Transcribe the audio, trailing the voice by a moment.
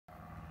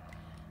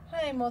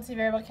Hi,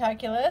 multivariable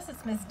calculus.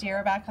 It's Ms.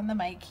 Deer back on the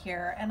mic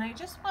here, and I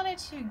just wanted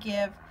to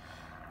give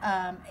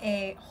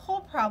a whole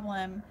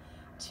problem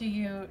to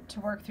you to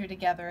work through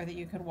together that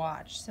you could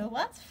watch. So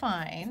let's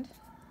find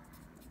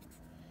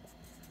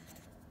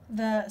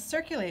the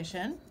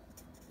circulation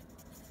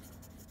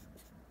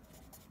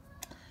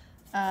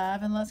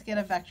of, and let's get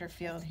a vector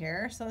field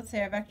here. So let's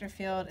say our vector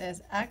field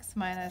is x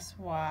minus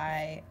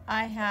y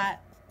I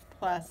hat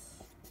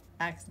plus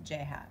x j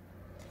hat.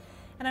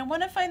 And I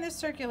want to find the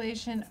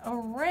circulation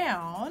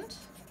around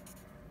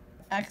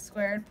x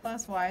squared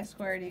plus y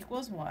squared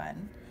equals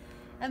 1.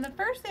 And the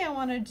first thing I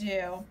want to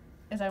do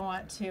is I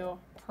want to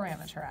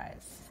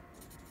parameterize.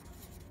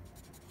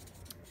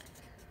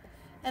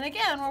 And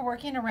again, we're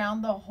working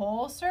around the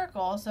whole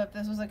circle, so if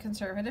this was a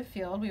conservative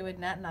field, we would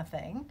net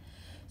nothing.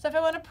 So if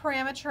I want to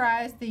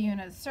parameterize the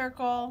unit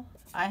circle,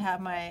 I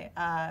have my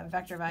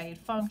vector valued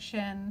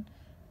function,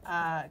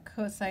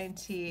 cosine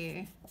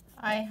t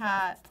I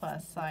hat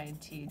plus sine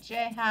t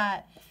j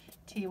hat.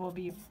 T will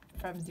be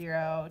from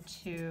 0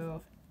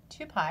 to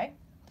 2 pi.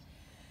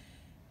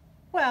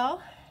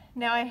 Well,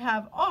 now I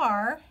have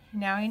r.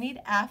 Now I need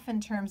f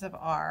in terms of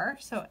r.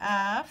 So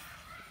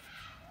f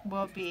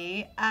will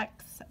be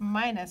x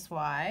minus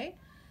y.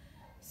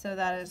 So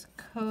that is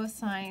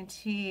cosine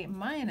t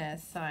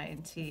minus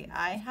sine t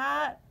I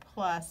hat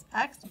plus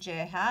x j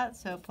hat.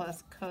 So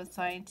plus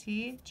cosine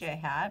t j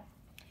hat.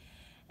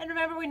 And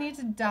remember, we need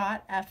to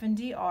dot f and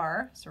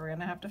dr, so we're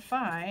going to have to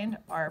find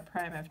r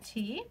prime of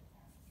t,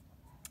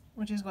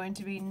 which is going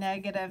to be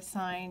negative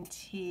sine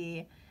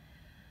t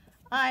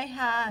I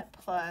hat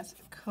plus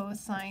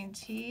cosine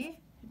t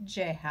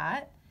j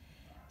hat.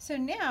 So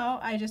now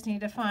I just need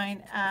to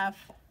find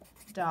f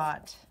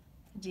dot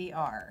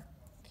dr.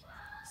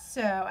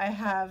 So I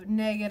have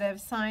negative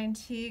sine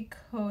t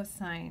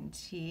cosine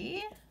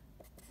t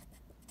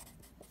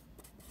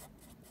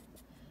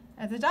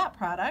as a dot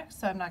product,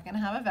 so I'm not going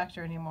to have a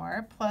vector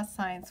anymore, plus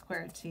sine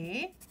squared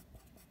t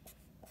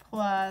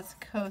plus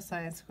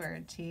cosine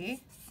squared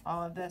t.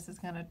 All of this is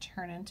going to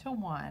turn into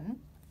 1.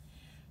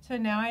 So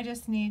now I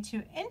just need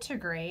to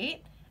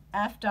integrate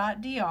f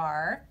dot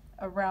dr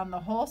around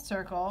the whole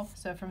circle,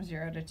 so from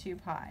 0 to 2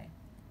 pi.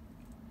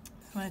 So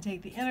I'm going to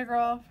take the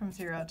integral from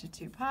 0 to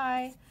 2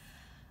 pi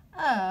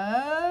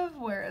of,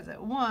 where is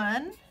it,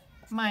 1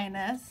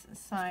 minus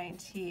sine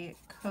t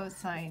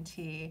cosine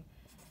t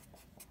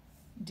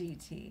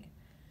dt.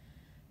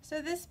 So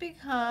this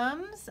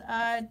becomes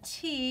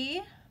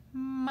t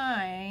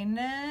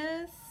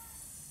minus,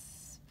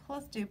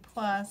 let's do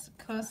plus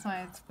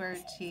cosine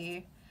squared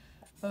t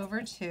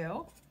over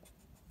 2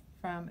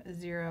 from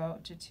 0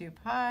 to 2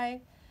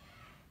 pi.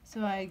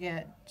 So I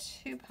get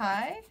 2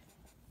 pi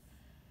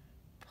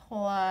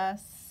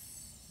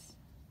plus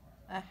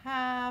a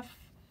half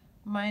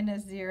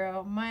minus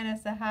 0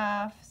 minus a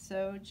half,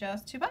 so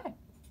just 2 pi.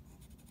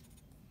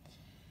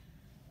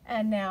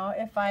 And now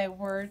if I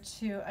were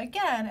to,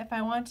 again, if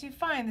I want to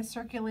find the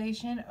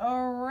circulation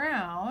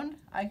around,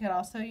 I could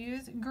also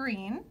use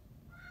green.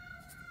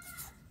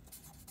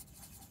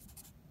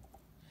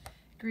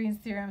 Green's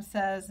theorem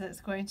says that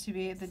it's going to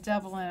be the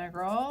double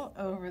integral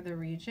over the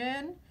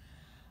region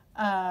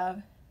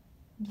of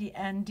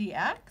dn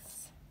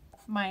dx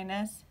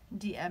minus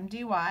dm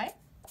dy.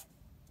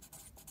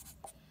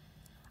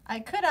 I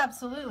could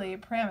absolutely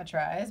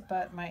parameterize,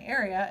 but my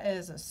area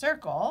is a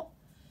circle.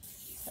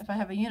 If I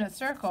have a unit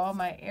circle,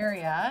 my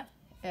area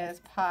is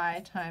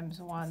pi times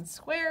 1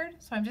 squared.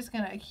 So I'm just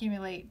going to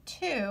accumulate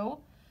 2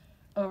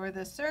 over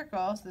this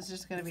circle. So this is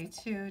just going to be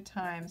 2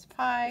 times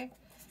pi,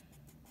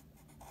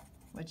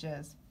 which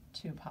is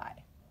 2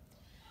 pi.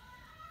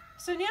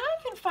 So now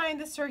I can find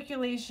the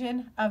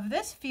circulation of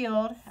this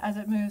field as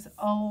it moves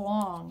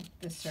along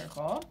the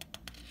circle.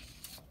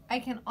 I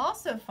can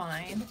also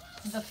find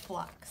the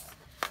flux.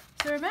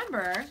 So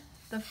remember,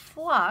 the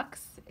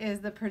flux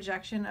is the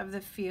projection of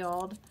the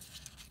field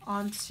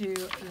onto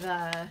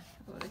the,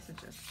 oh, this is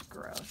just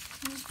gross.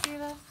 Can you see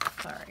this?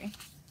 Sorry.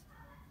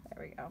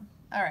 There we go.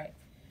 All right.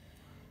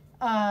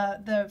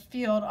 The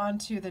field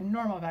onto the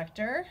normal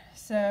vector.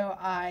 So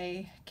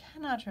I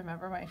cannot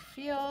remember my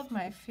field.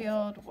 My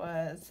field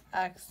was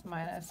x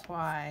minus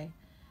y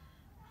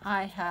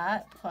I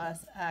hat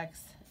plus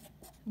x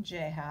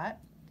j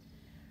hat.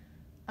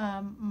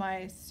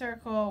 My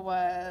circle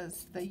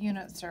was the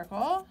unit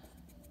circle.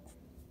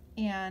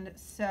 And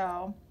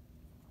so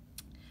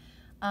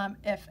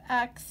if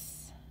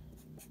x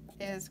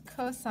is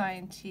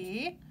cosine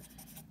t,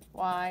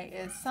 y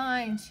is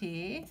sine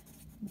t,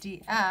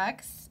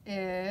 dx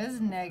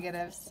is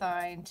negative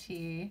sine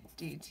t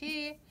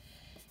dt,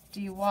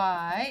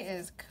 dy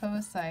is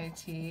cosine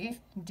t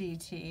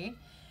dt.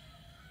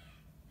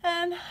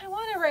 And I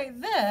want to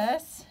write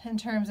this in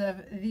terms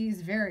of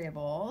these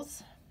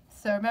variables.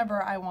 So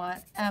remember, I want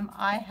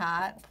mi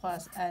hat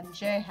plus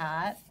nj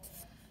hat.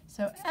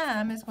 So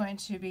m is going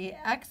to be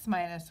x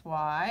minus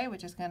y,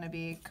 which is going to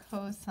be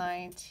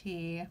cosine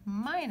t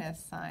minus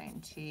sine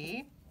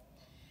t.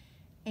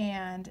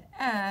 And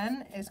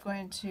n is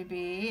going to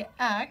be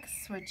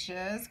x, which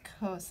is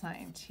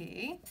cosine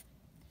t.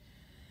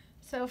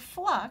 So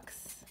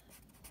flux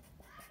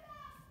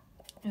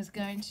is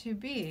going to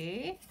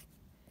be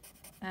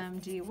m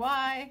dy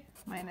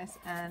minus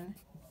n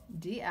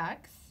dx.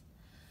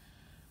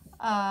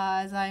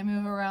 As I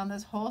move around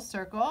this whole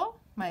circle,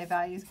 my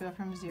values go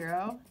from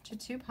 0 to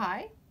 2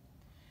 pi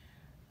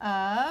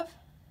of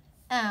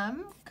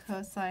m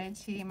cosine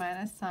t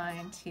minus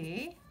sine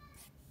t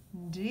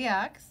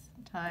dx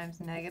times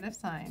negative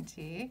sine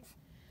t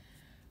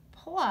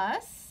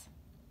plus,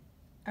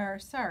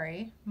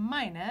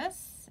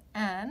 minus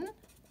n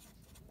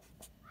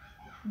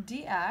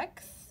dx.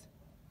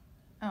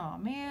 Oh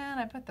man,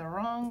 I put the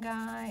wrong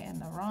guy in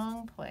the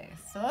wrong place.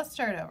 So let's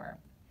start over.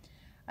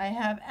 I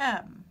have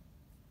m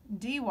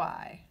dy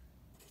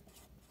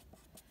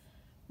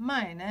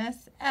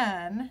minus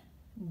n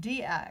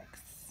dx.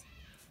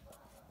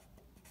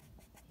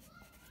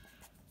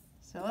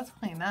 So let's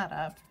clean that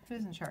up.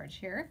 Who's in charge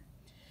here?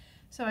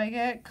 So I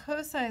get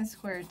cosine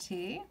squared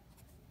t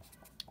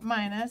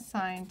minus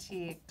sine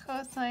t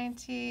cosine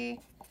t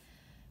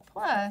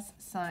plus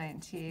sine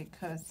t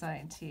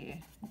cosine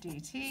t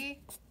dt.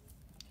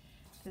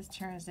 This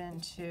turns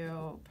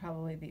into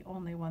probably the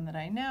only one that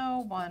I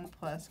know, 1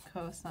 plus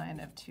cosine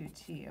of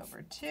 2t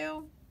over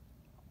 2,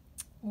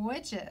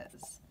 which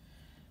is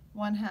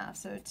 1/2.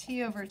 So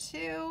t over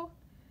 2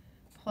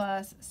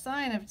 plus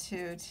sine of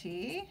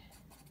 2t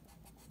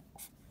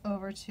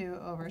over 2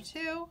 over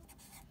 2.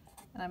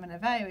 And I'm going to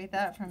evaluate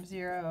that from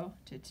 0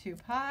 to 2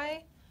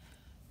 pi.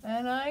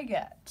 And I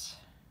get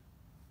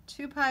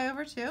 2 pi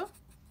over 2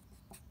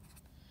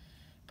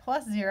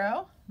 plus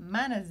 0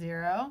 minus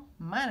 0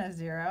 minus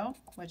 0,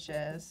 which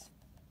is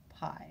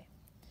pi.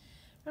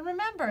 And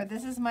remember,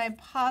 this is my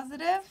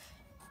positive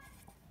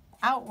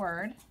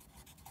outward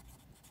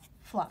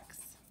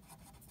flux.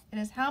 It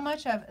is how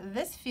much of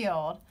this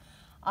field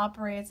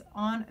operates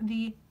on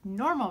the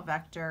normal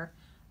vector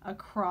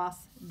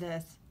across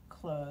this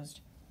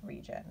closed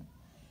region.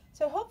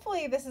 So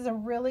hopefully this is a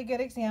really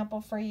good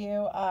example for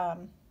you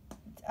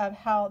of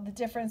how the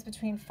difference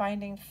between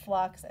finding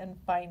flux and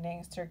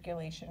finding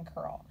circulation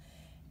curl.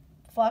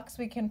 Flux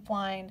we can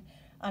find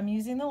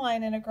using the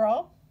line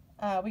integral.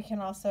 We're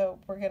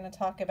going to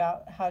talk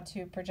about how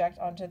to project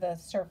onto the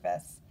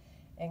surface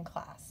in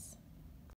class.